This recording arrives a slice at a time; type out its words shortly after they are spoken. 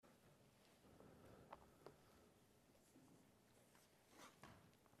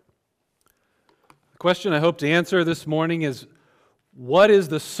question I hope to answer this morning is, what is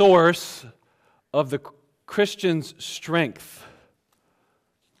the source of the Christian's strength?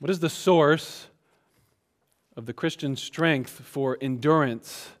 What is the source of the Christian strength for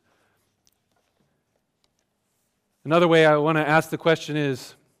endurance? Another way I want to ask the question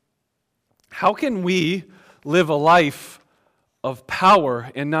is, how can we live a life of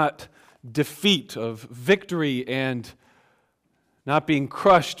power and not defeat, of victory and not being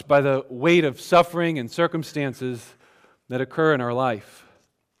crushed by the weight of suffering and circumstances that occur in our life?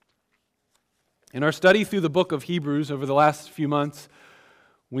 In our study through the book of Hebrews over the last few months,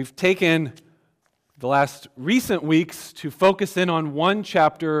 we've taken the last recent weeks to focus in on one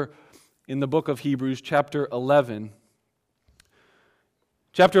chapter in the book of Hebrews, chapter 11.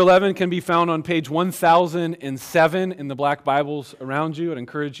 Chapter 11 can be found on page 1007 in the black Bibles around you. I'd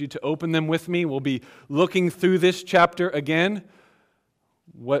encourage you to open them with me. We'll be looking through this chapter again.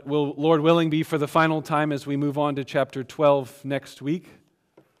 What will, Lord willing, be for the final time as we move on to chapter 12 next week.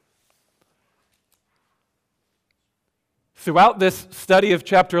 Throughout this study of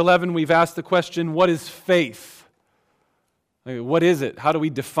chapter 11, we've asked the question, what is faith? What is it? How do we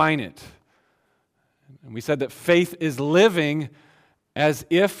define it? And we said that faith is living as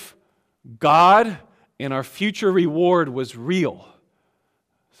if God and our future reward was real.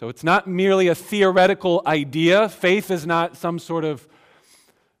 So it's not merely a theoretical idea. Faith is not some sort of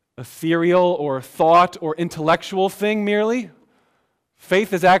ethereal or thought or intellectual thing merely.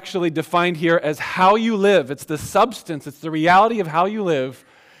 Faith is actually defined here as how you live. It's the substance, it's the reality of how you live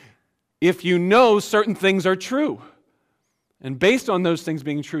if you know certain things are true. And based on those things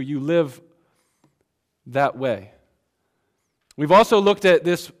being true, you live that way. We've also looked at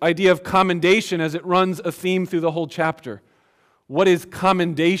this idea of commendation as it runs a theme through the whole chapter. What is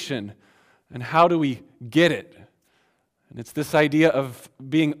commendation and how do we get it? And it's this idea of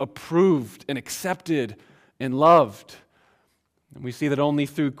being approved and accepted and loved. And we see that only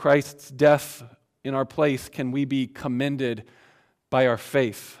through Christ's death in our place can we be commended by our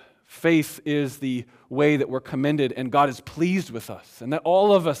faith. Faith is the way that we're commended and God is pleased with us. And that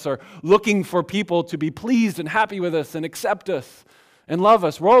all of us are looking for people to be pleased and happy with us and accept us and love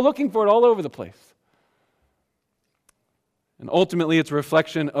us. We're all looking for it all over the place. And ultimately it's a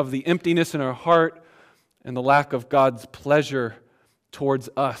reflection of the emptiness in our heart and the lack of God's pleasure towards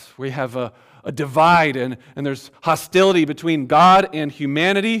us. We have a divide and there's hostility between God and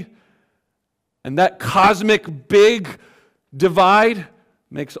humanity. And that cosmic big divide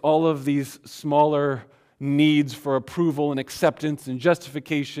makes all of these smaller needs for approval and acceptance and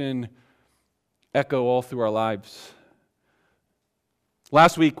justification echo all through our lives.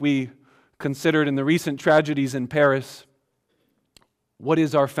 Last week we considered in the recent tragedies in Paris, what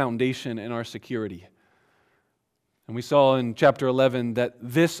is our foundation and our security? And we saw in chapter 11 that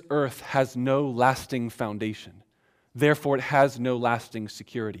this earth has no lasting foundation. Therefore, it has no lasting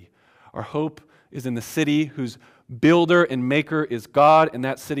security. Our hope is in the city whose builder and maker is God, and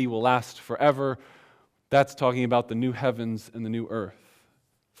that city will last forever. That's talking about the new heavens and the new earth.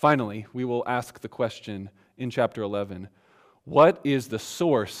 Finally, we will ask the question in chapter 11, what is the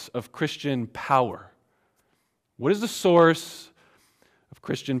source of Christian power? What is the source of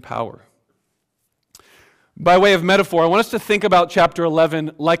Christian power? By way of metaphor, I want us to think about chapter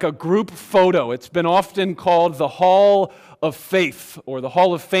 11 like a group photo. It's been often called the Hall of Faith or the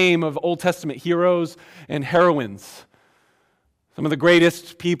Hall of Fame of Old Testament heroes and heroines. Some of the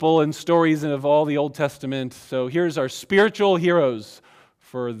greatest people and stories of all the Old Testament. So here's our spiritual heroes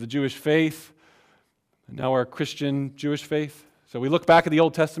for the Jewish faith, and now our Christian Jewish faith. So we look back at the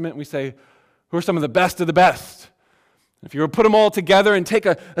Old Testament and we say, who are some of the best of the best? If you were to put them all together and take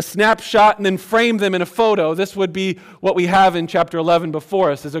a snapshot and then frame them in a photo, this would be what we have in chapter 11 before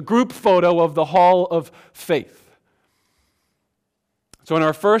us, as a group photo of the Hall of Faith. So in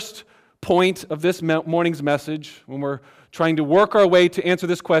our first point of this morning's message, when we're trying to work our way to answer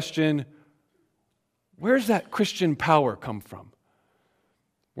this question, where does that Christian power come from?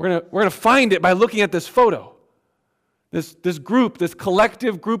 We're going to find it by looking at this photo, this group, this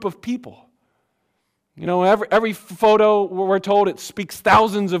collective group of people. You know, every photo, we're told, it speaks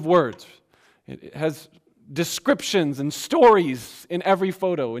thousands of words. It has descriptions and stories in every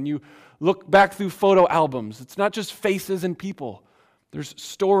photo. And you look back through photo albums, it's not just faces and people. There's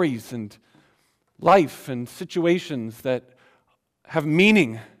stories and life and situations that have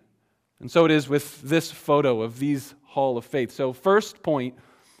meaning. And so it is with this photo of these Hall of Faith. So first point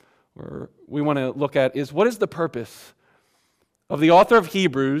we want to look at is, what is the purpose of the author of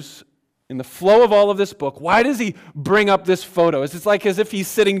Hebrews in the flow of all of this book? Why does he bring up this photo? It's like as if he's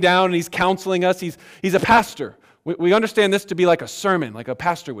sitting down and he's counseling us. He's a pastor. We understand this to be like a sermon, like a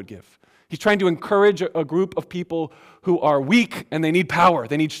pastor would give. He's trying to encourage a group of people who are weak and they need power,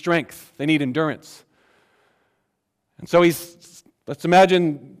 they need strength, they need endurance. And so let's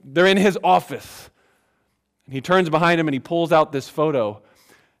imagine they're in his office. And he turns behind him and he pulls out this photo.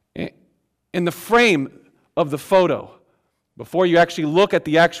 In the frame of the photo, before you actually look at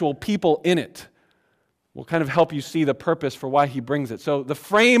the actual people in it, will kind of help you see the purpose for why he brings it. So the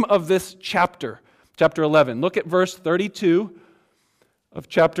frame of this chapter 11, look at verse 32 of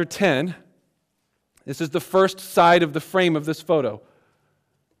chapter 10. This is the first side of the frame of this photo.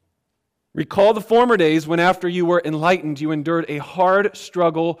 Recall the former days when after you were enlightened, you endured a hard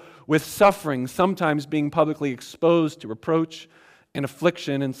struggle with suffering, sometimes being publicly exposed to reproach and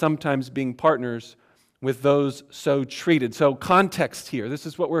affliction, and sometimes being partners with those so treated. So context here, this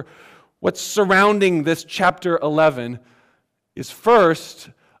is what's surrounding this chapter 11 is first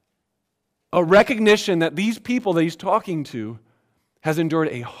a recognition that these people that he's talking to has endured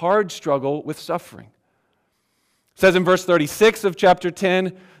a hard struggle with suffering. It says in verse 36 of chapter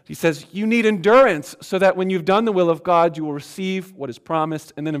 10, he says, you need endurance so that when you've done the will of God, you will receive what is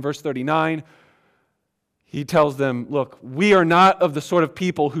promised. And then in verse 39, he tells them, look, we are not of the sort of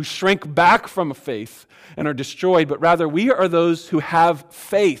people who shrink back from faith and are destroyed, but rather we are those who have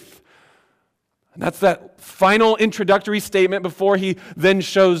faith. And that's that final introductory statement before he then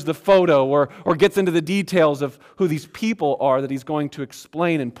shows the photo or gets into the details of who these people are that he's going to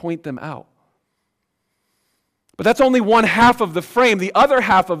explain and point them out. But that's only one half of the frame. The other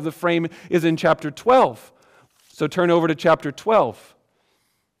half of the frame is in chapter 12. So turn over to chapter 12.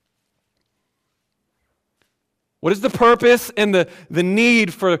 What is the purpose and the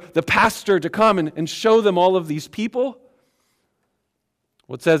need for the pastor to come and show them all of these people?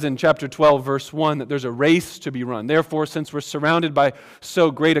 Well, it says in chapter 12, verse 1, that there's a race to be run. Therefore, since we're surrounded by so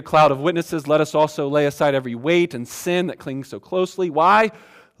great a cloud of witnesses, let us also lay aside every weight and sin that clings so closely. Why?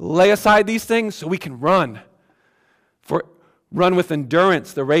 Lay aside these things so we can run. Run with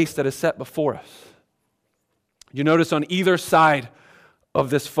endurance the race that is set before us. You notice on either side of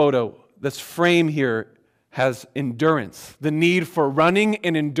this photo, this frame here has endurance, the need for running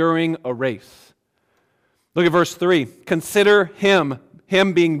and enduring a race. Look at verse 3. Consider him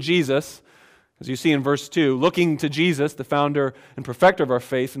being Jesus, as you see in verse 2, looking to Jesus, the founder and perfecter of our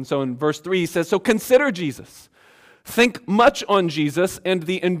faith. And so in verse 3 he says, so consider Jesus. Think much on Jesus and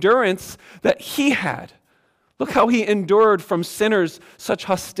the endurance that he had. Look how he endured from sinners such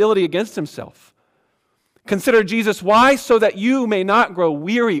hostility against himself. Consider Jesus. Why? So that you may not grow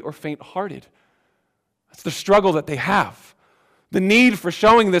weary or faint-hearted. That's the struggle that they have. The need for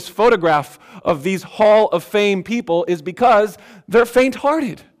showing this photograph of these Hall of Fame people is because they're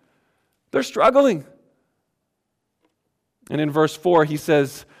faint-hearted. They're struggling. And in verse 4, he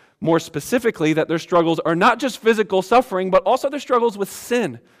says more specifically that their struggles are not just physical suffering, but also their struggles with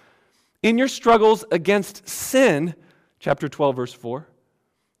sin. In your struggles against sin, chapter 12, verse 4,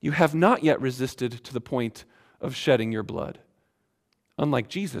 you have not yet resisted to the point of shedding your blood, unlike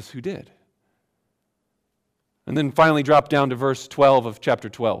Jesus who did. And then finally drop down to verse 12 of chapter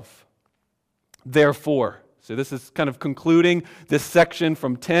 12. Therefore, so this is kind of concluding this section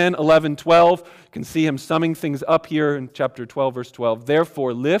from 10, 11, 12. You can see him summing things up here in chapter 12, verse 12.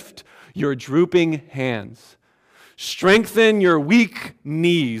 Therefore, lift your drooping hands. Strengthen your weak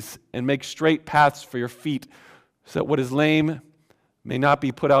knees and make straight paths for your feet so that what is lame may not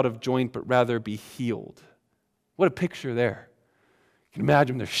be put out of joint, but rather be healed. What a picture there. You can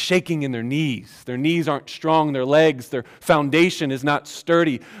imagine they're shaking in their knees. Their knees aren't strong, their legs, their foundation is not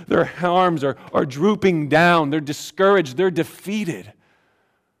sturdy. Their arms are drooping down. They're discouraged. They're defeated.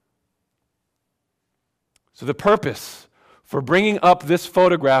 So the purpose for bringing up this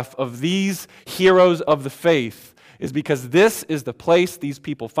photograph of these heroes of the faith is because this is the place these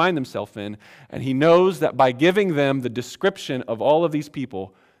people find themselves in, and he knows that by giving them the description of all of these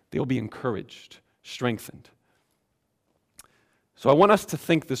people, they'll be encouraged, strengthened. So I want us to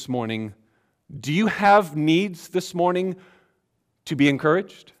think this morning, do you have needs this morning to be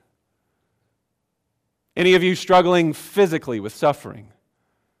encouraged? Any of you struggling physically with suffering?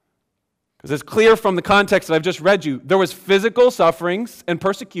 Because it's clear from the context that I've just read you, there was physical sufferings and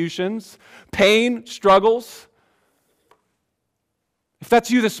persecutions, pain, struggles. If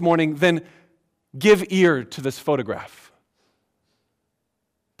that's you this morning, then give ear to this photograph.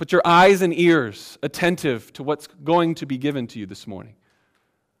 Put your eyes and ears attentive to what's going to be given to you this morning.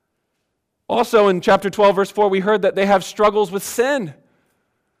 Also in chapter 12, verse 4, we heard that they have struggles with sin.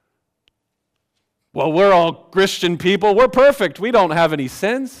 Well, we're all Christian people. We're perfect. We don't have any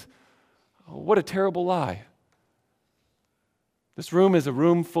sins. Oh, what a terrible lie. This room is a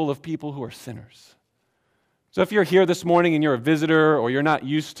room full of people who are sinners. So if you're here this morning and you're a visitor, or you're not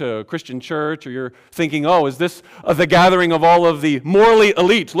used to Christian church, or you're thinking, oh, is this the gathering of all of the morally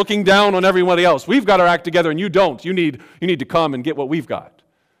elite looking down on everybody else? We've got our act together and you don't. You need to come and get what we've got.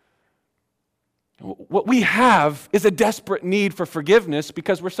 What we have is a desperate need for forgiveness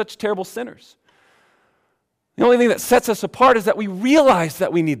because we're such terrible sinners. The only thing that sets us apart is that we realize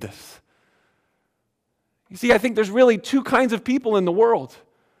that we need this. You see, I think there's really two kinds of people in the world.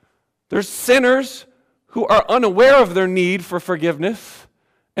 There's sinners who are unaware of their need for forgiveness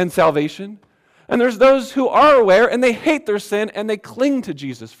and salvation. And there's those who are aware and they hate their sin and they cling to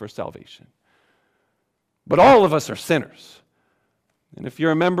Jesus for salvation. But all of us are sinners. And if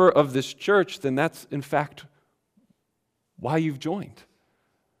you're a member of this church, then that's in fact why you've joined.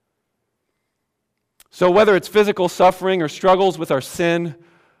 So whether it's physical suffering or struggles with our sin,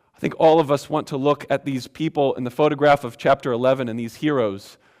 I think all of us want to look at these people in the photograph of chapter 11 and these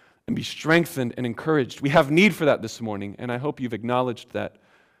heroes and be strengthened and encouraged. We have need for that this morning, and I hope you've acknowledged that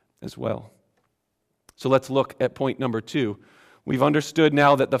as well. So let's look at point number 2. We've understood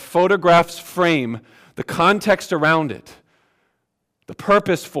now that the photograph's frame, the context around it, the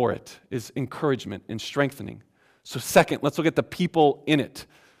purpose for it is encouragement and strengthening. So second, let's look at the people in it.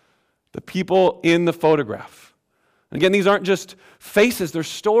 The people in the photograph. And again, these aren't just faces, they're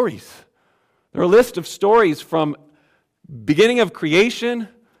stories. They're a list of stories from beginning of creation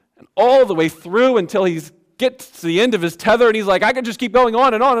and all the way through until he gets to the end of his tether and he's like, I could just keep going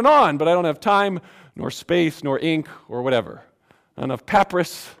on and on and on, but I don't have time, nor space, nor ink, or whatever. Not enough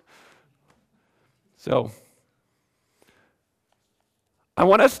papyrus. So, I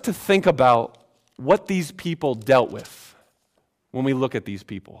want us to think about what these people dealt with when we look at these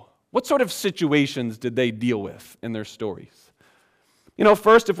people. What sort of situations did they deal with in their stories? You know,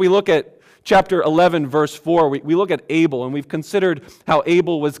 first, if we look at chapter 11, verse 4, we look at Abel, and we've considered how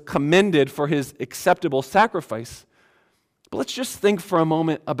Abel was commended for his acceptable sacrifice. But let's just think for a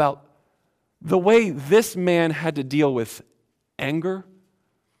moment about the way this man had to deal with anger,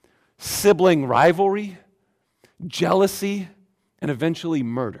 sibling rivalry, jealousy, and eventually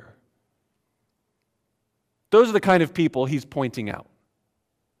murder. Those are the kind of people he's pointing out.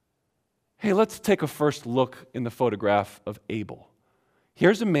 Hey, let's take a first look in the photograph of Abel.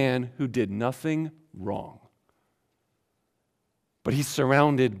 Here's a man who did nothing wrong, but he's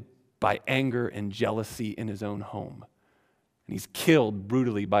surrounded by anger and jealousy in his own home, and he's killed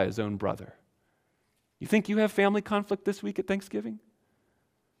brutally by his own brother. You think you have family conflict this week at Thanksgiving?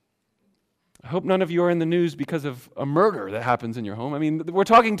 I hope none of you are in the news because of a murder that happens in your home. I mean, we're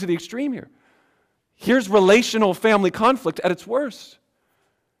talking to the extreme here. Here's relational family conflict at its worst.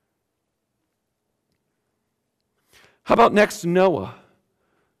 How about next, Noah?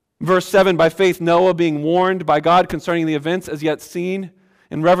 Verse 7, by faith Noah, being warned by God concerning the events as yet seen,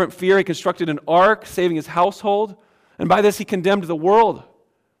 in reverent fear he constructed an ark, saving his household, and by this he condemned the world.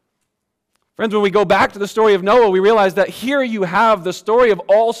 Friends, when we go back to the story of Noah, we realize that here you have the story of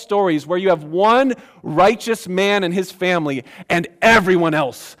all stories where you have one righteous man and his family, and everyone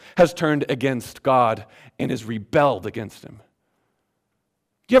else has turned against God and has rebelled against him.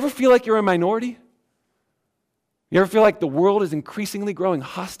 Do you ever feel like you're a minority? You ever feel like the world is increasingly growing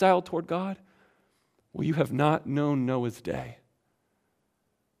hostile toward God? Well, you have not known Noah's day.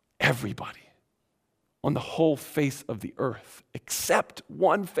 Everybody on the whole face of the earth, except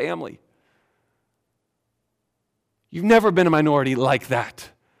one family. You've never been a minority like that.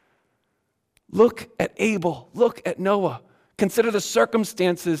 Look at Abel. Look at Noah. Consider the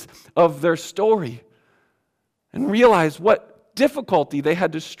circumstances of their story and realize what difficulty they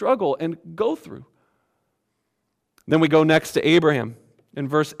had to struggle and go through. Then we go next to Abraham in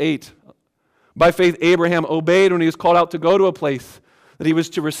verse 8. By faith, Abraham obeyed when he was called out to go to a place that he was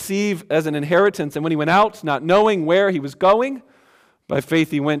to receive as an inheritance. And when he went out, not knowing where he was going, by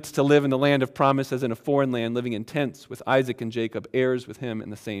faith he went to live in the land of promise as in a foreign land, living in tents with Isaac and Jacob, heirs with him in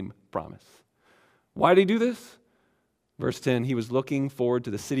the same promise. Why did he do this? Verse 10, he was looking forward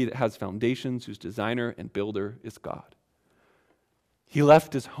to the city that has foundations, whose designer and builder is God. He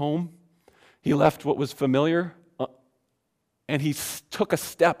left his home. He left what was familiar. And he took a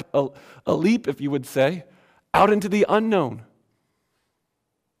step, a leap, if you would say, out into the unknown.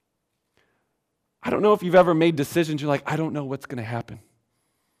 I don't know if you've ever made decisions, you're like, I don't know what's going to happen.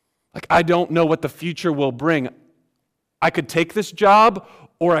 Like, I don't know what the future will bring. I could take this job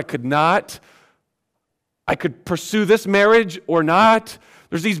or I could not. I could pursue this marriage or not.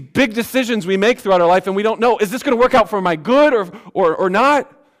 There's these big decisions we make throughout our life and we don't know, is this going to work out for my good or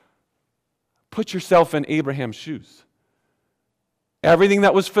not? Put yourself in Abraham's shoes. Everything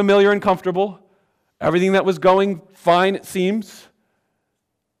that was familiar and comfortable, everything that was going fine, it seems,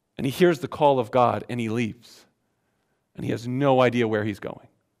 and he hears the call of God and he leaves. And he has no idea where he's going.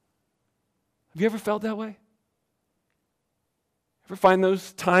 Have you ever felt that way? Ever find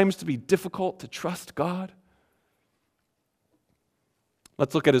those times to be difficult to trust God?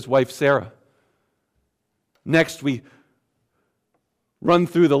 Let's look at his wife, Sarah. Next, we run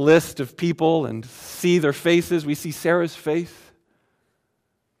through the list of people and see their faces. We see Sarah's face.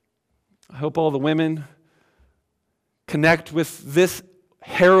 I hope all the women connect with this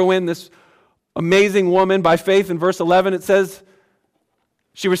heroine, this amazing woman by faith. In verse 11, it says,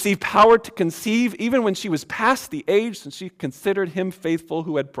 she received power to conceive even when she was past the age, since she considered him faithful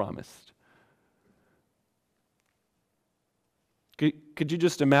who had promised. Could you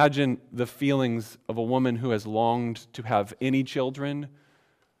just imagine the feelings of a woman who has longed to have any children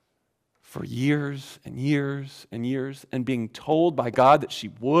for years and years and years, and being told by God that she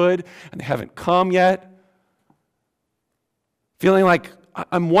would, and they haven't come yet? Feeling like,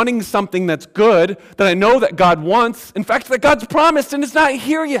 I'm wanting something that's good, that I know that God wants, in fact, that God's promised, and it's not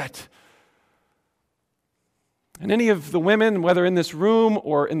here yet. And any of the women, whether in this room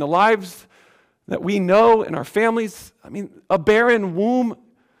or in the lives that we know in our families, a barren womb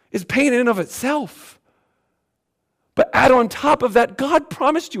is pain in and of itself. But add on top of that, God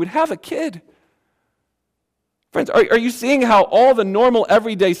promised you would have a kid. Friends, are you seeing how all the normal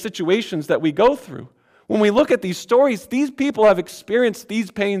everyday situations that we go through, when we look at these stories, these people have experienced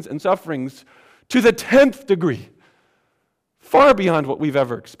these pains and sufferings to the 10th degree, far beyond what we've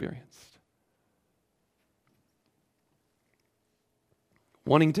ever experienced.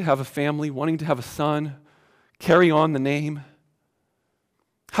 Wanting to have a family, wanting to have a son, carry on the name.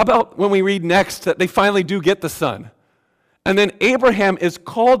 How about when we read next that they finally do get the son, and then Abraham is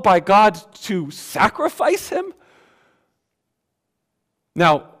called by God to sacrifice him?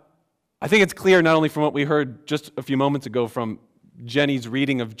 Now, I think it's clear not only from what we heard just a few moments ago from Jenny's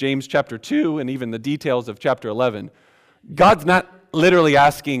reading of James chapter 2 and even the details of chapter 11, God's not literally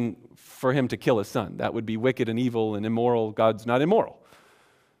asking for him to kill his son. That would be wicked and evil and immoral. God's not immoral.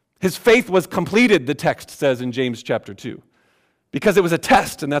 His faith was completed, the text says in James chapter 2, because it was a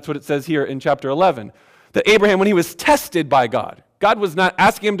test, and that's what it says here in chapter 11, that Abraham, when he was tested by God, God was not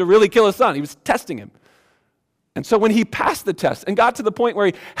asking him to really kill his son. He was testing him. And so when he passed the test and got to the point where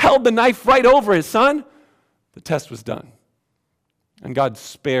he held the knife right over his son, the test was done. And God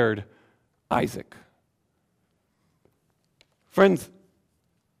spared Isaac. Friends,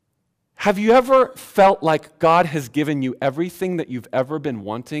 have you ever felt like God has given you everything that you've ever been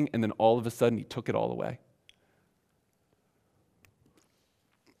wanting, and then all of a sudden he took it all away?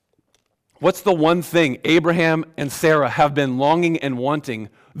 What's the one thing Abraham and Sarah have been longing and wanting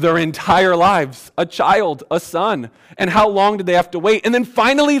their entire lives? A child, a son. And how long did they have to wait? And then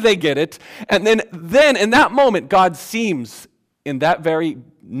finally they get it. And then in that moment, God seems, in that very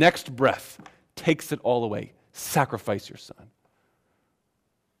next breath, takes it all away. Sacrifice your son.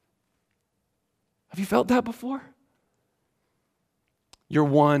 Have you felt that before? Your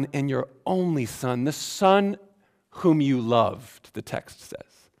one and your only son, the son whom you loved, the text says.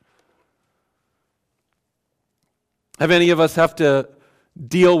 Have any of us have to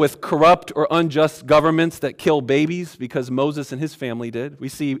deal with corrupt or unjust governments that kill babies? Because Moses and his family did. We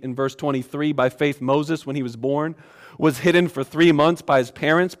see in verse 23, by faith Moses, when he was born, was hidden for 3 months by his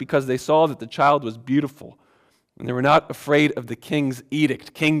parents because they saw that the child was beautiful. And they were not afraid of the king's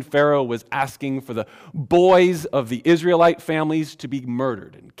edict. King Pharaoh was asking for the boys of the Israelite families to be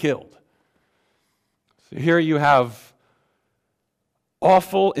murdered and killed. So here you have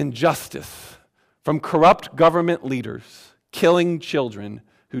awful injustice from corrupt government leaders killing children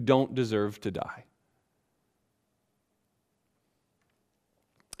who don't deserve to die.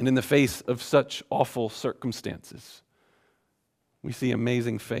 And in the face of such awful circumstances, we see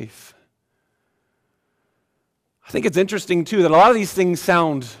amazing faith. I think it's interesting, too, that a lot of these things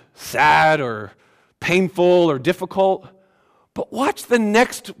sound sad or painful or difficult, but watch the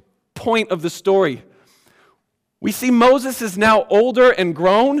next point of the story. We see Moses is now older and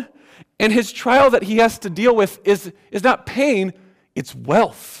grown, and his trial that he has to deal with is not pain, it's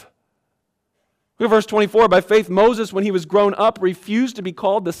wealth. Look at verse 24. By faith, Moses, when he was grown up, refused to be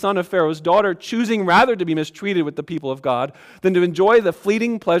called the son of Pharaoh's daughter, choosing rather to be mistreated with the people of God than to enjoy the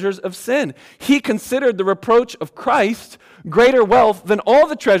fleeting pleasures of sin. He considered the reproach of Christ greater wealth than all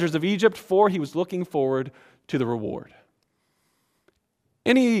the treasures of Egypt, for he was looking forward to the reward.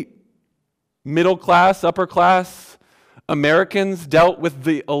 Any middle class, upper class Americans dealt with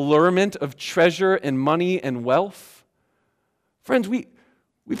the allurement of treasure and money and wealth? Friends, we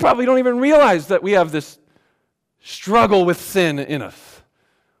probably don't even realize that we have this struggle with sin in us.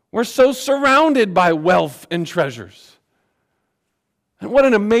 We're so surrounded by wealth and treasures. And what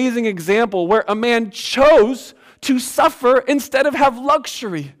an amazing example where a man chose to suffer instead of have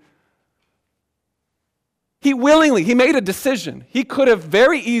luxury. He made a decision. He could have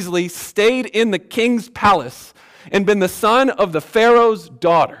very easily stayed in the king's palace and been the son of the Pharaoh's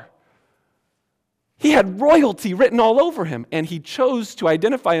daughter. He had royalty written all over him, and he chose to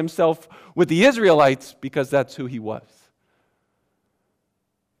identify himself with the Israelites because that's who he was.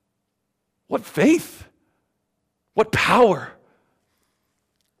 What faith! What power!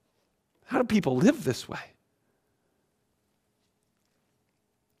 How do people live this way?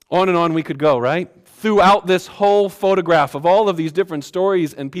 On and on we could go, right? Throughout this whole photograph of all of these different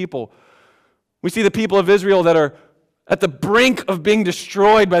stories and people, we see the people of Israel that are at the brink of being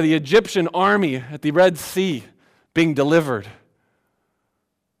destroyed by the Egyptian army at the Red Sea, being delivered.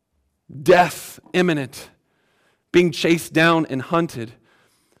 Death imminent, being chased down and hunted.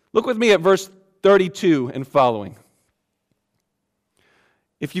 Look with me at verse 32 and following.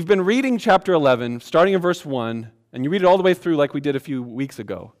 If you've been reading chapter 11, starting in verse 1, and you read it all the way through like we did a few weeks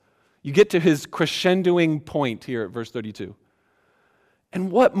ago, you get to his crescendoing point here at verse 32.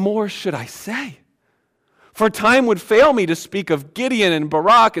 And what more should I say? For time would fail me to speak of Gideon and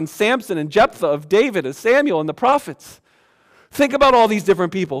Barak and Samson and Jephthah, of David and Samuel and the prophets. Think about all these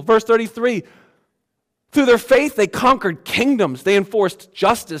different people. Verse 33, through their faith they conquered kingdoms. They enforced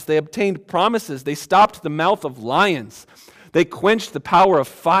justice. They obtained promises. They stopped the mouth of lions. They quenched the power of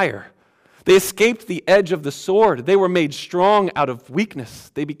fire. They escaped the edge of the sword. They were made strong out of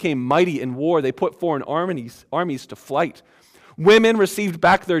weakness. They became mighty in war. They put foreign armies to flight. Women received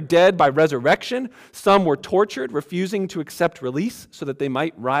back their dead by resurrection. Some were tortured, refusing to accept release so that they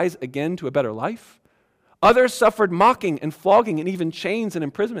might rise again to a better life. Others suffered mocking and flogging and even chains and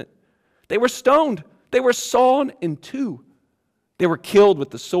imprisonment. They were stoned. They were sawn in two. They were killed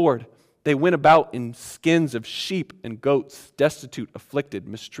with the sword. They went about in skins of sheep and goats, destitute, afflicted,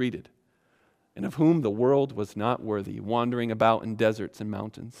 mistreated, and of whom the world was not worthy, wandering about in deserts and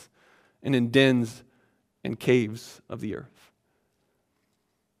mountains, and in dens and caves of the earth.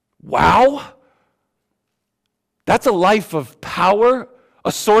 Wow! That's a life of power,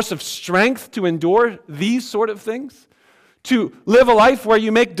 a source of strength to endure these sort of things. To live a life where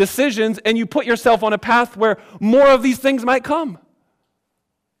you make decisions and you put yourself on a path where more of these things might come.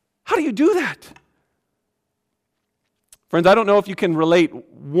 How do you do that? Friends, I don't know if you can relate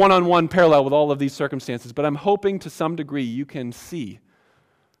one-on-one parallel with all of these circumstances, but I'm hoping to some degree you can see.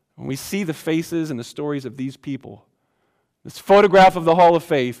 When we see the faces and the stories of these people, this photograph of the Hall of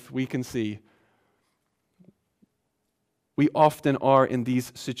Faith, we can see we often are in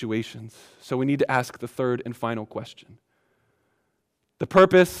these situations. So we need to ask the third and final question. The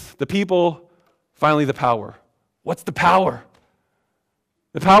purpose, the people, finally the power. What's the power?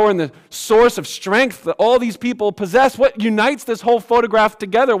 The power and the source of strength that all these people possess. What unites this whole photograph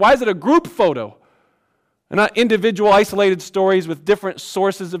together? Why is it a group photo and not individual isolated stories with different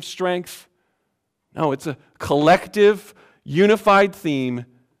sources of strength? No, it's a collective, unified theme,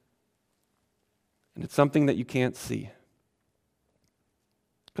 and it's something that you can't see.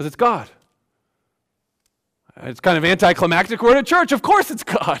 Because it's God. It's kind of anticlimactic. We're in a church. Of course it's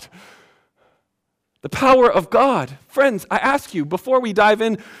God. The power of God. Friends, I ask you, before we dive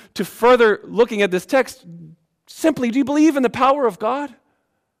in to further looking at this text, simply, do you believe in the power of God?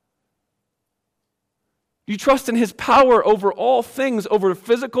 Do you trust in His power over all things, over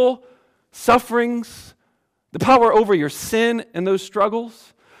physical sufferings, the power over your sin and those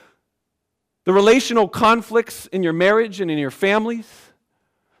struggles, the relational conflicts in your marriage and in your families,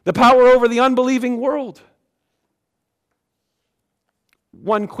 the power over the unbelieving world?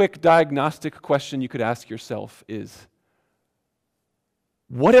 One quick diagnostic question you could ask yourself is,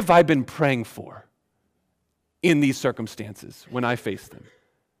 what have I been praying for in these circumstances when I face them?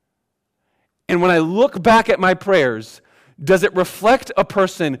 And when I look back at my prayers, does it reflect a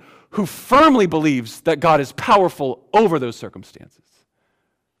person who firmly believes that God is powerful over those circumstances?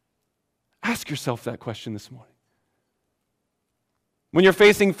 Ask yourself that question this morning. When you're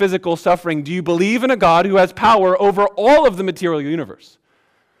facing physical suffering, do you believe in a God who has power over all of the material universe?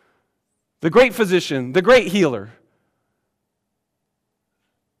 The great physician, the great healer,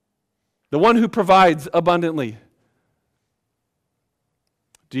 the one who provides abundantly.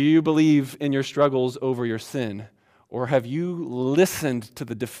 Do you believe in your struggles over your sin? Or have you listened to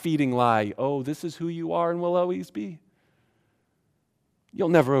the defeating lie, oh, this is who you are and will always be? You'll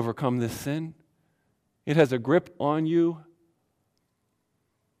never overcome this sin. It has a grip on you.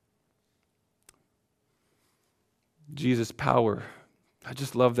 Jesus' power. I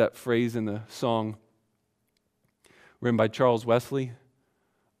just love that phrase in the song written by Charles Wesley,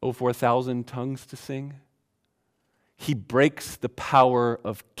 "Oh, for 1,000 tongues to sing." he breaks the power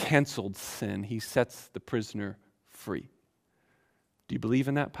of canceled sin. He sets the prisoner free. Do you believe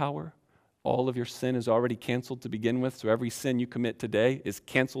in that power? All of your sin is already canceled to begin with, so every sin you commit today is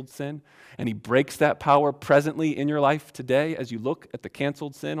canceled sin. And he breaks that power presently in your life today as you look at the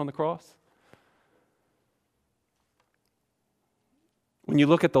canceled sin on the cross. When you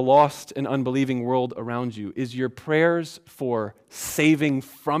look at the lost and unbelieving world around you, is your prayers for saving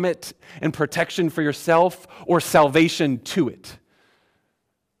from it and protection for yourself or salvation to it?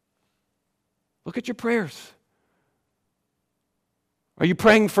 Look at your prayers. Are you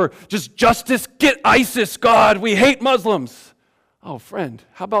praying for just justice? Get ISIS, God, we hate Muslims. Oh, friend,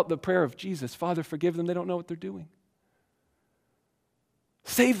 how about the prayer of Jesus? Father, forgive them, they don't know what they're doing.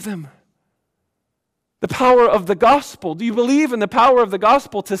 Save them. The power of the gospel. Do you believe in the power of the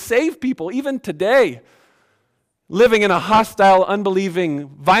gospel to save people, even today? Living in a hostile, unbelieving,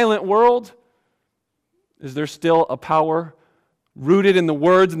 violent world, is there still a power rooted in the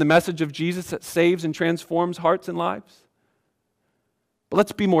words and the message of Jesus that saves and transforms hearts and lives? But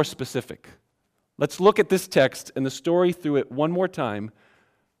let's be more specific. Let's look at this text and the story through it one more time.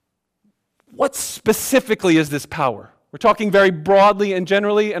 What specifically is this power? We're talking very broadly and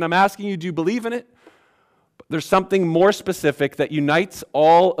generally, and I'm asking you, do you believe in it? But there's something more specific that unites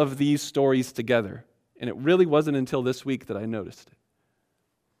all of these stories together. And it really wasn't until this week that I noticed it.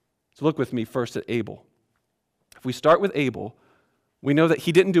 So look with me first at Abel. If we start with Abel, we know that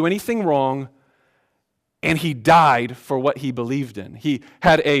he didn't do anything wrong, and he died for what he believed in. He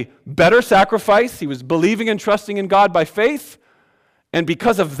had a better sacrifice. He was believing and trusting in God by faith. And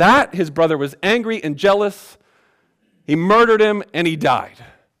because of that, his brother was angry and jealous. He murdered him and he died.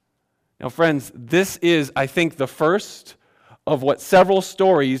 Now, friends, this is, I think, the first of what several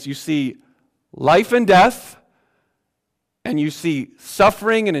stories you see life and death, and you see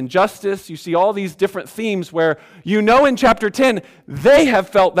suffering and injustice. You see all these different themes where you know in chapter 10, they have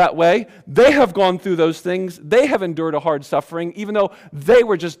felt that way. They have gone through those things. They have endured a hard suffering, even though they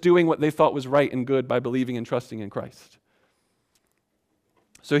were just doing what they thought was right and good by believing and trusting in Christ.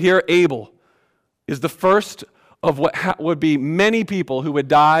 So here Abel is the first of what would be many people who would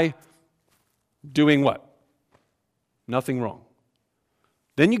die doing what? Nothing wrong.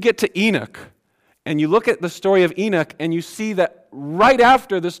 Then you get to Enoch. And you look at the story of Enoch, and you see that right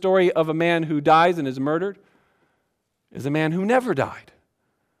after the story of a man who dies and is murdered is a man who never died.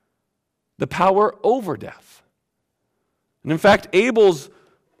 The power over death. And in fact, Abel's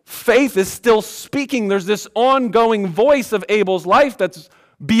faith is still speaking. There's this ongoing voice of Abel's life that's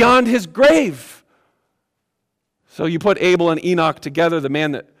beyond his grave. So you put Abel and Enoch together, the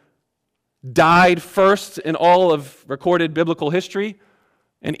man that died first in all of recorded biblical history,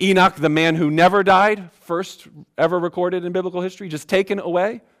 and Enoch, the man who never died, first ever recorded in biblical history, just taken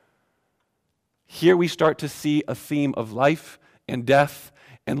away. Here we start to see a theme of life and death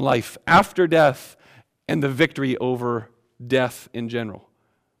and life after death and the victory over death in general.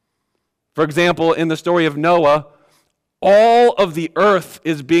 For example, in the story of Noah, all of the earth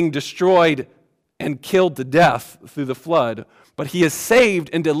is being destroyed and killed to death through the flood, but he is saved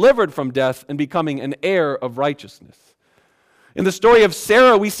and delivered from death and becoming an heir of righteousness. In the story of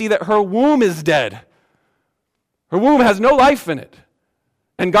Sarah, we see that her womb is dead. Her womb has no life in it.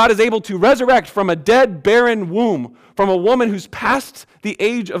 And God is able to resurrect from a dead, barren womb, from a woman who's past the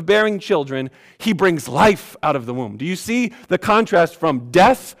age of bearing children. He brings life out of the womb. Do you see the contrast from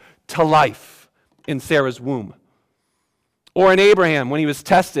death to life in Sarah's womb? Or in Abraham, when he was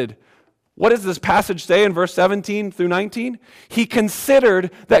tested, what does this passage say in verse 17 through 19? He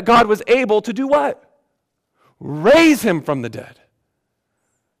considered that God was able to do what? Raise him from the dead.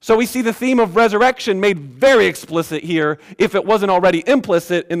 So we see the theme of resurrection made very explicit here, if it wasn't already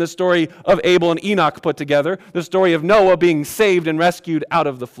implicit in the story of Abel and Enoch put together, the story of Noah being saved and rescued out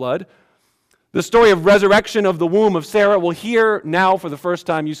of the flood. The story of resurrection of the womb of Sarah. Well, here now for the first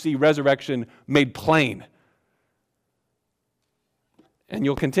time you see resurrection made plain. And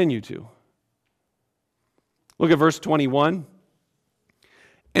you'll continue to. Look at verse 21.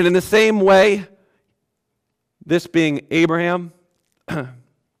 And in the same way, this being Abraham, and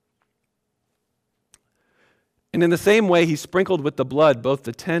in the same way he sprinkled with the blood both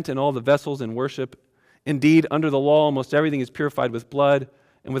the tent and all the vessels in worship. Indeed, under the law almost everything is purified with blood,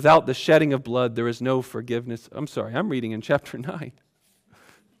 and without the shedding of blood there is no forgiveness. I'm sorry, I'm reading in chapter 9.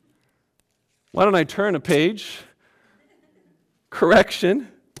 Why don't I turn a page? Correction.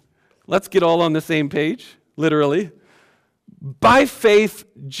 Let's get all on the same page, literally. By faith,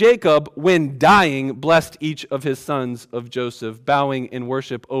 Jacob, when dying, blessed each of his sons of Joseph, bowing in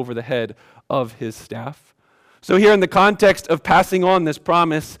worship over the head of his staff. So here in the context of passing on this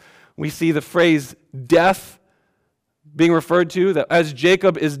promise, we see the phrase death being referred to, that as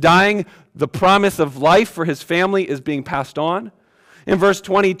Jacob is dying, the promise of life for his family is being passed on. In verse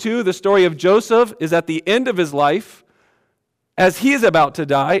 22, the story of Joseph is at the end of his life as he is about to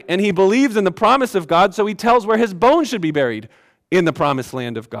die, and he believes in the promise of God, so he tells where his bones should be buried, in the promised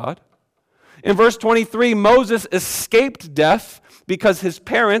land of God. In verse 23, Moses escaped death because his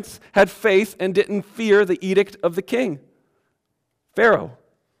parents had faith and didn't fear the edict of the king, Pharaoh.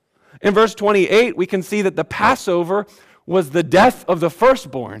 In verse 28, we can see that the Passover was the death of the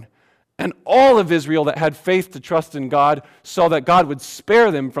firstborn, and all of Israel that had faith to trust in God saw that God would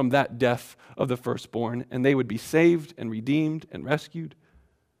spare them from that death of the firstborn, and they would be saved and redeemed and rescued.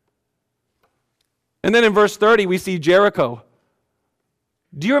 And then in verse 30, we see Jericho.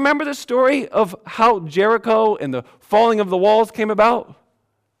 Do you remember the story of how Jericho and the falling of the walls came about?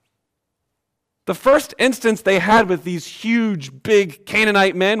 The first instance they had with these huge, big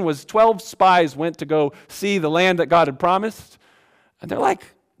Canaanite men was 12 spies went to go see the land that God had promised. And they're like,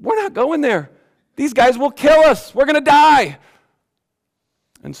 we're not going there. These guys will kill us. We're going to die.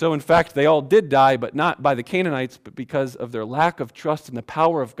 And so, in fact, they all did die, but not by the Canaanites, but because of their lack of trust in the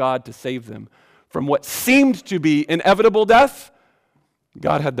power of God to save them from what seemed to be inevitable death.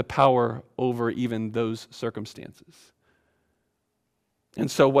 God had the power over even those circumstances.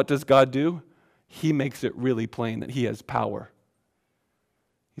 And so what does God do? He makes it really plain that he has power.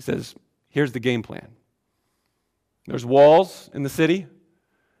 He says, here's the game plan. There's walls in the city,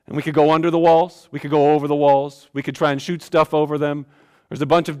 and we could go under the walls. We could go over the walls. We could try and shoot stuff over them. There's a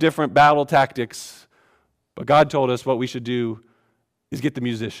bunch of different battle tactics. But God told us what we should do is get the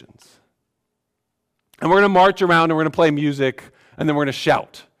musicians. And we're going to march around and we're going to play music. And then we're going to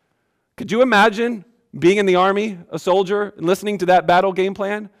shout. Could you imagine being in the army, a soldier, and listening to that battle game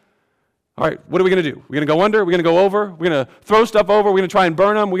plan? All right, what are we going to do? We're going to go under, we're going to go over, we're going to throw stuff over, we're going to try and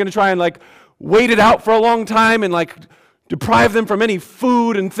burn them, we're going to try and wait it out for a long time and deprive them from any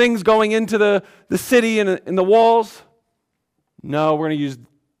food and things going into the city and in the walls. No, we're going to use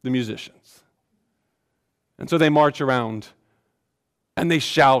the musicians. And so they march around and they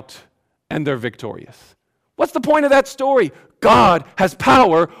shout and they're victorious. What's the point of that story? God has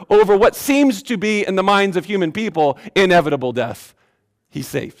power over what seems to be, in the minds of human people, inevitable death. He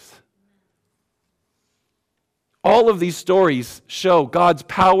saves. All of these stories show God's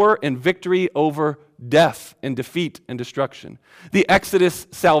power and victory over death and defeat and destruction. The Exodus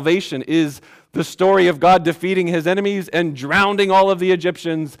salvation is the story of God defeating his enemies and drowning all of the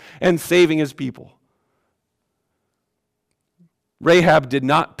Egyptians and saving his people. Rahab did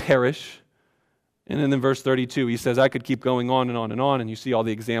not perish. And then in verse 32, he says, I could keep going on and on and on, and you see all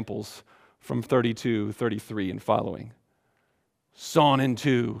the examples from 32, 33, and following. Sawn in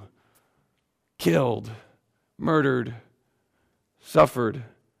two, killed, murdered, suffered.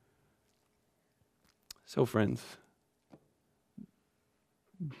 So, friends,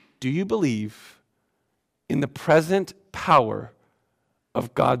 do you believe in the present power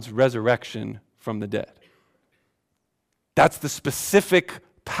of God's resurrection from the dead? That's the specific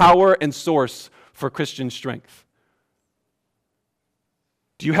power and source for Christian strength.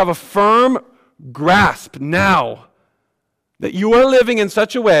 Do you have a firm grasp now that you are living in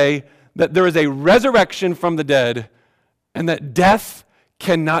such a way that there is a resurrection from the dead and that death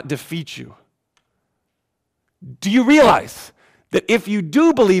cannot defeat you? Do you realize that if you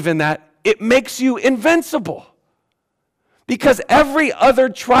do believe in that, it makes you invincible? Because every other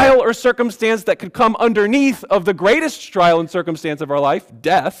trial or circumstance that could come underneath of the greatest trial and circumstance of our life,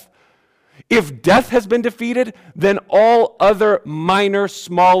 death, if death has been defeated, then all other minor,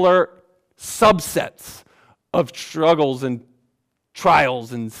 smaller subsets of struggles and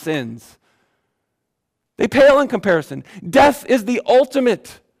trials and sins, they pale in comparison. Death is the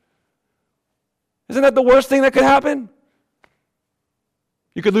ultimate. Isn't that the worst thing that could happen?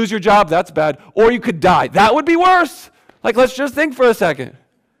 You could lose your job, that's bad. Or you could die. That would be worse. Let's just think for a second.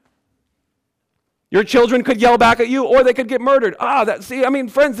 Your children could yell back at you, or they could get murdered.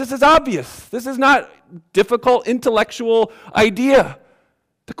 Friends, this is obvious. This is not difficult intellectual idea.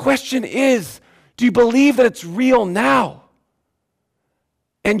 The question is, do you believe that it's real now?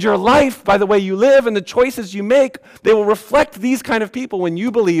 And your life, by the way you live and the choices you make, they will reflect these kind of people when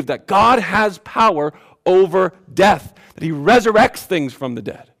you believe that God has power over death, that he resurrects things from the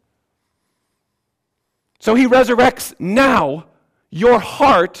dead. So he resurrects now your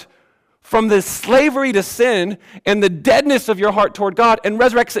heart from the slavery to sin and the deadness of your heart toward God, and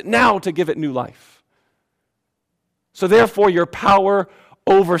resurrects it now to give it new life. So therefore, your power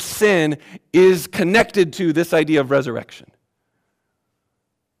over sin is connected to this idea of resurrection.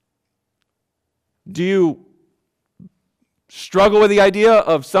 Do you struggle with the idea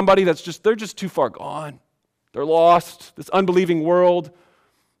of somebody they're just too far gone? They're lost. This unbelieving world.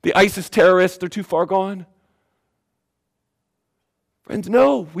 The ISIS terrorists, they're too far gone. Friends,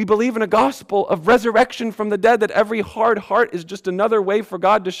 no, we believe in a gospel of resurrection from the dead, that every hard heart is just another way for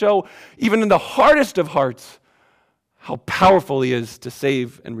God to show, even in the hardest of hearts, how powerful He is to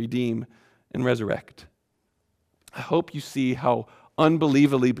save and redeem and resurrect. I hope you see how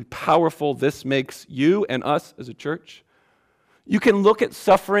unbelievably powerful this makes you and us as a church. You can look at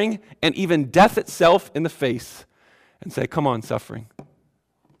suffering and even death itself in the face and say, come on, suffering.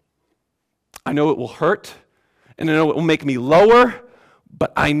 I know it will hurt, and I know it will make me lower,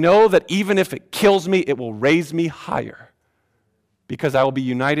 but I know that even if it kills me, it will raise me higher because I will be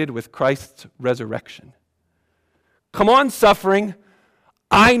united with Christ's resurrection. Come on, suffering.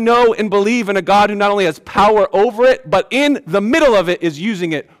 I know and believe in a God who not only has power over it, but in the middle of it is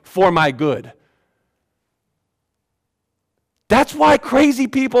using it for my good. That's why crazy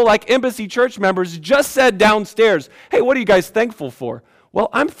people like Embassy Church members just said downstairs, hey, what are you guys thankful for? Well,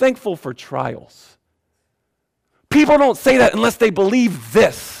 I'm thankful for trials. People don't say that unless they believe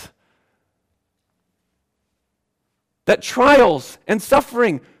this. That trials and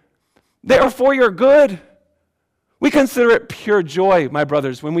suffering, they are for your good. We consider it pure joy, my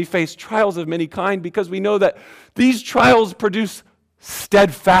brothers, when we face trials of many kind, because we know that these trials produce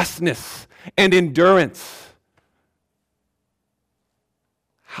steadfastness and endurance.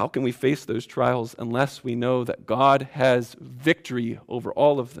 How can we face those trials unless we know that God has victory over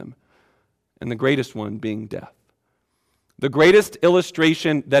all of them, and the greatest one being death? The greatest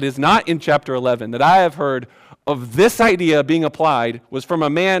illustration that is not in chapter 11 that I have heard of this idea being applied was from a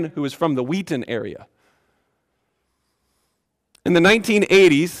man who was from the Wheaton area. In the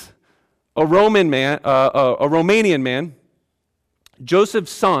 1980s, a Romanian man,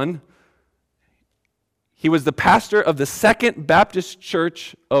 Joseph's son, he was the pastor of the Second Baptist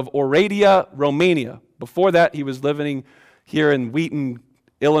Church of Oradea, Romania. Before that, he was living here in Wheaton,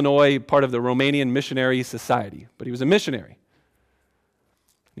 Illinois, part of the Romanian Missionary Society. But he was a missionary.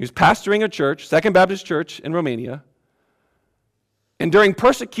 He was pastoring a church, Second Baptist Church in Romania. And during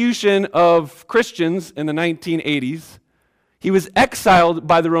persecution of Christians in the 1980s, he was exiled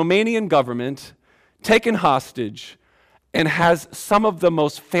by the Romanian government, taken hostage, and has some of the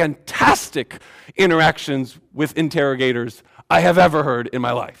most fantastic interactions with interrogators I have ever heard in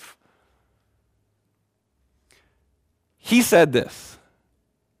my life. He said this,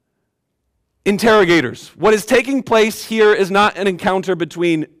 interrogators, what is taking place here is not an encounter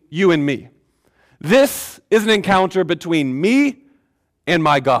between you and me. This is an encounter between me and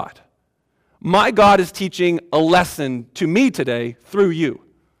my God. My God is teaching a lesson to me today through you.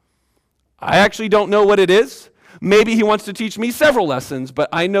 I actually don't know what it is. Maybe He wants to teach me several lessons, but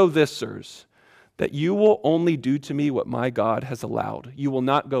I know this, sirs, that you will only do to me what my God has allowed. You will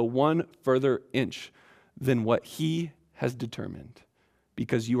not go one further inch than what He has determined,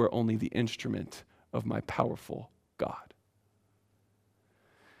 because you are only the instrument of my powerful God.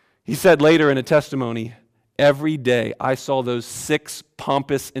 He said later in a testimony, every day I saw those 6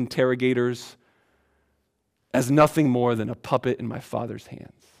 pompous interrogators as nothing more than a puppet in my Father's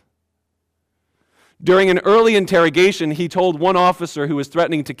hands. During an early interrogation, he told one officer who was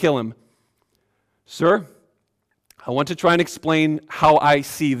threatening to kill him, "Sir, I want to try and explain how I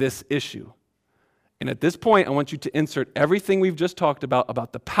see this issue. And at this point, I want you to insert everything we've just talked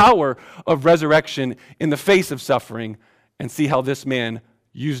about the power of resurrection in the face of suffering, and see how this man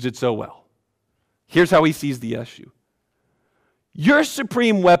used it so well. Here's how he sees the issue. Your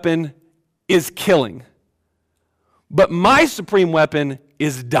supreme weapon is killing, but my supreme weapon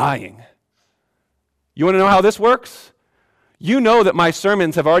is dying. You want to know how this works? You know that my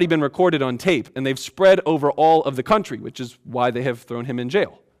sermons have already been recorded on tape, and they've spread over all of the country, which is why they have thrown him in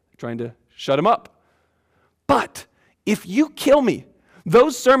jail, trying to shut him up. But if you kill me,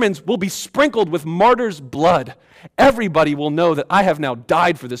 those sermons will be sprinkled with martyrs' blood. Everybody will know that I have now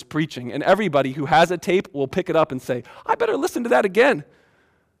died for this preaching, and everybody who has a tape will pick it up and say, I better listen to that again.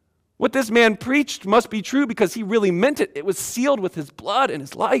 What this man preached must be true because he really meant it. It was sealed with his blood and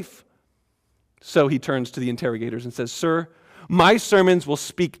his life. So he turns to the interrogators and says, Sir, my sermons will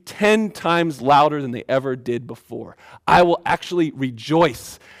speak 10 times louder than they ever did before. I will actually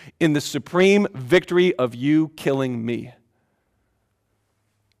rejoice in the supreme victory of you killing me.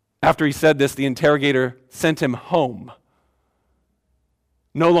 After he said this, the interrogator sent him home,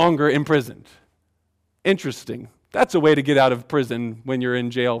 no longer imprisoned. Interesting. That's a way to get out of prison when you're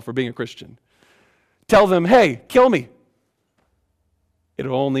in jail for being a Christian. Tell them, hey, kill me.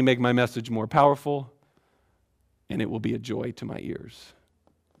 It'll only make my message more powerful, and it will be a joy to my ears.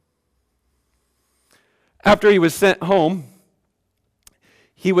 After he was sent home,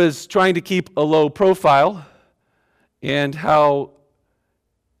 he was trying to keep a low profile and how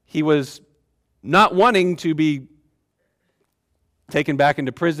he was not wanting to be taken back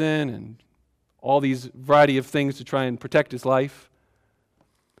into prison and all these variety of things to try and protect his life.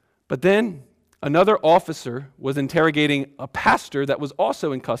 But then another officer was interrogating a pastor that was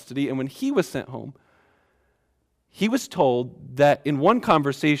also in custody, and when he was sent home, he was told that in one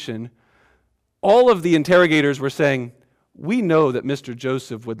conversation, all of the interrogators were saying, "We know that Mr.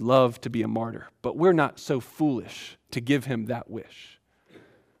 Joseph would love to be a martyr, but we're not so foolish to give him that wish."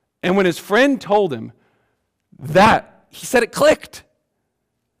 And when his friend told him that, he said it clicked.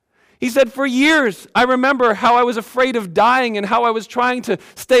 He said, "For years, I remember how I was afraid of dying and how I was trying to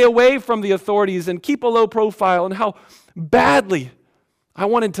stay away from the authorities and keep a low profile and how badly I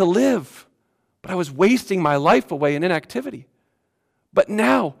wanted to live, but I was wasting my life away in inactivity. But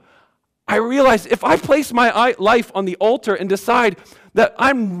now, I realize if I place my life on the altar and decide that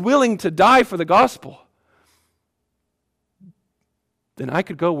I'm willing to die for the gospel, then I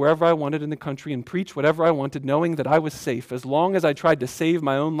could go wherever I wanted in the country and preach whatever I wanted, knowing that I was safe. As long as I tried to save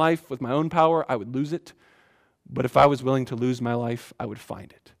my own life with my own power, I would lose it. But if I was willing to lose my life, I would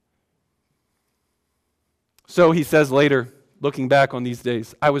find it." So he says later, looking back on these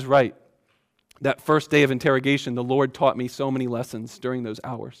days, "I was right. That first day of interrogation, the Lord taught me so many lessons during those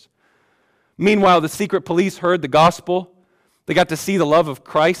hours. Meanwhile, the secret police heard the gospel. They got to see the love of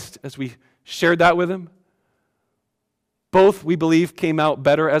Christ as we shared that with them. Both, we believe, came out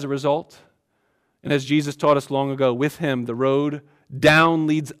better as a result. And as Jesus taught us long ago, with him the road down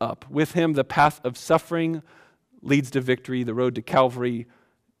leads up. With him the path of suffering leads to victory. The road to Calvary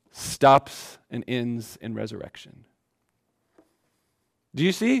stops and ends in resurrection." Do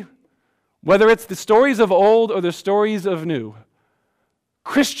you see? Whether it's the stories of old or the stories of new,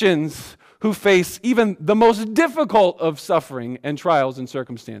 Christians who face even the most difficult of suffering and trials and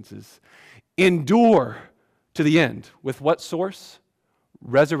circumstances endure to the end. With what source?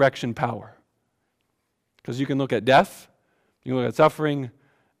 Resurrection power. Because you can look at death, you can look at suffering,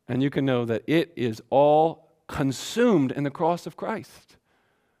 and you can know that it is all consumed in the cross of Christ.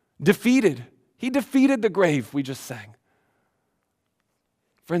 Defeated. He defeated the grave, we just sang.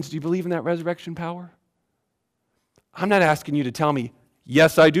 Friends, do you believe in that resurrection power? I'm not asking you to tell me,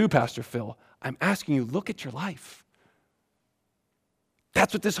 "Yes, I do, Pastor Phil." I'm asking you, look at your life.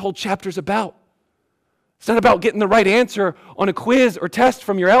 That's what this whole chapter is about. It's not about getting the right answer on a quiz or test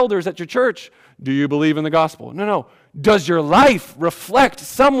from your elders at your church. Do you believe in the gospel? No. Does your life reflect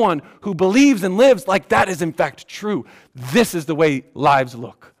someone who believes and lives like that is in fact true? This is the way lives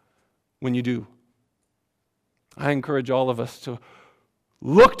look when you do. I encourage all of us to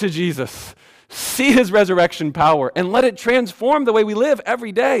look to Jesus, see his resurrection power, and let it transform the way we live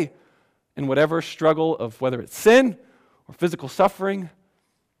every day in whatever struggle of whether it's sin or physical suffering,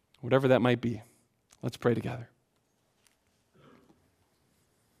 whatever that might be. Let's pray together.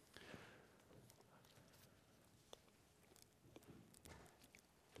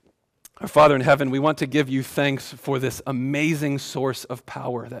 Our Father in heaven, we want to give you thanks for this amazing source of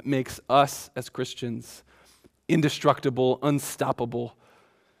power that makes us as Christians indestructible, unstoppable.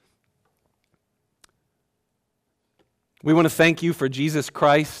 We want to thank you for Jesus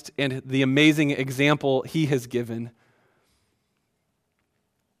Christ and the amazing example he has given.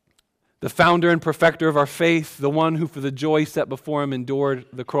 The founder and perfecter of our faith, the one who for the joy set before him endured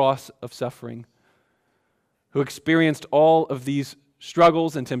the cross of suffering, who experienced all of these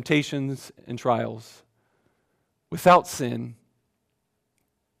struggles and temptations and trials without sin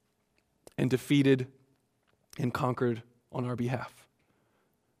and defeated and conquered on our behalf.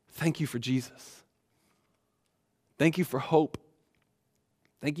 Thank you for Jesus. Thank you for hope.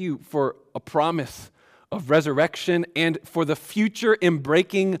 Thank you for a promise of resurrection and for the future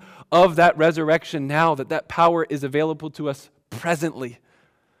embraking of that resurrection now that power is available to us presently.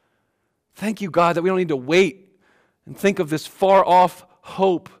 Thank you, God, that we don't need to wait and think of this far off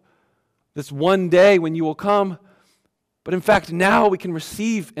hope, this one day when you will come. But in fact, now we can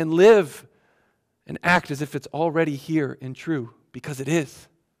receive and live and act as if it's already here and true, because it is.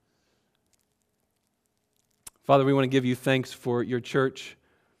 Father, we want to give you thanks for your church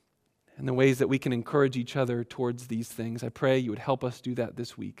and the ways that we can encourage each other towards these things. I pray you would help us do that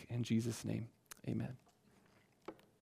this week. In Jesus' name, amen.